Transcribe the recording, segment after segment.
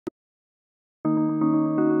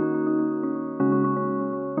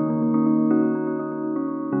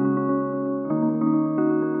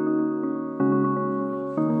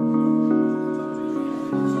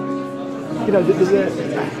you know, there's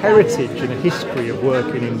a heritage and a history of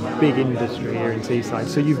working in big industry here in Teesside.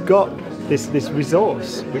 So you've got this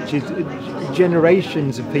resource, which is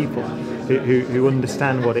generations of people who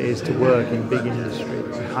understand what it is to work in big industry,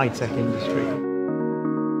 high-tech industry.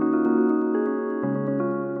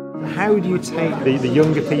 How do you take the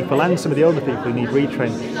younger people and some of the older people who need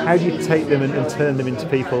retraining, how do you take them and turn them into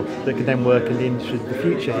people that can then work in the industry of the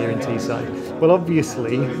future here in Teesside? Well,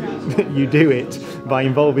 obviously, you do it by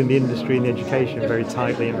involving the industry and the education very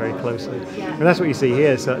tightly and very closely. And that's what you see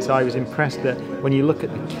here. So I was impressed that when you look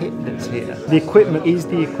at the kit that's here, the equipment is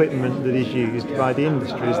the equipment that is used by the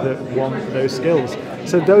industries that want those skills.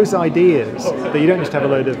 So those ideas, that you don't just have a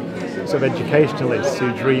load of sort of educationalists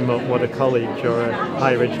who dream up what a college or a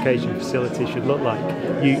higher education facility should look like.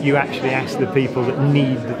 You actually ask the people that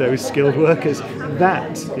need those skilled workers.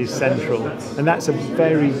 That is central, and that's a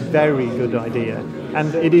very, very good idea.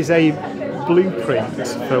 And it is a blueprint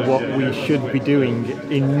for what we should be doing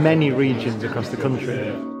in many regions across the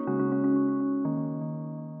country.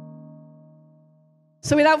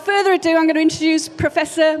 So without further ado, I'm going to introduce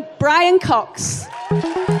Professor Brian Cox.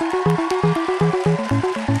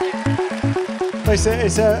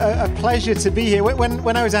 It's a pleasure to be here.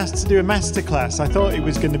 When I was asked to do a masterclass, I thought it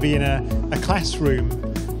was going to be in a classroom.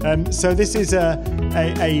 So this is a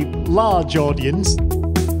large audience.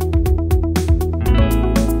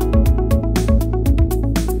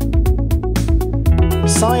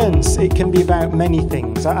 Science, it can be about many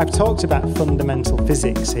things. I've talked about fundamental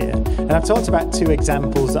physics here, and I've talked about two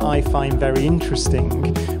examples that I find very interesting,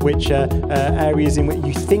 which are areas in which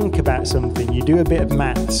you think about something, you do a bit of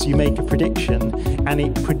maths, you make a prediction, and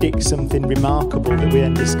it predicts something remarkable that we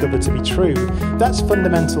then discover to be true. That's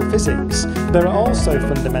fundamental physics. There are also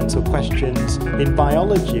fundamental questions in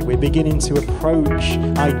biology. We're beginning to approach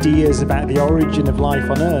ideas about the origin of life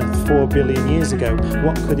on Earth 4 billion years ago.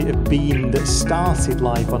 What could it have been that started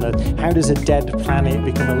life on Earth? How does a dead planet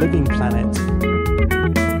become a living planet?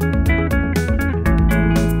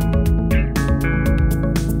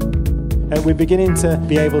 We're beginning to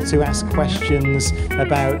be able to ask questions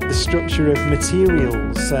about the structure of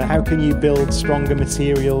materials. How can you build stronger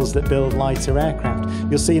materials that build lighter aircraft?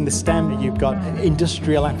 You'll see in the STEM that you've got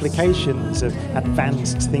industrial applications of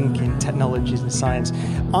advanced thinking, technologies and science.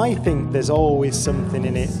 I think there's always something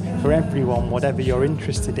in it for everyone, whatever you're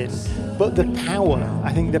interested in. But the power,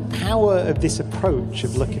 I think the power of this approach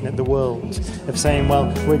of looking at the world, of saying,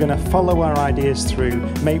 well, we're going to follow our ideas through,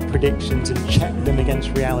 make predictions and check them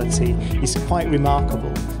against reality, is quite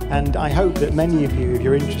remarkable. And I hope that many of you, if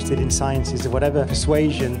you're interested in sciences of whatever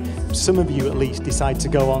persuasion, some of you at least decide to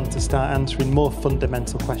go on to start answering more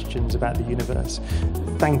fundamental questions about the universe.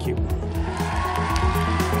 Thank you.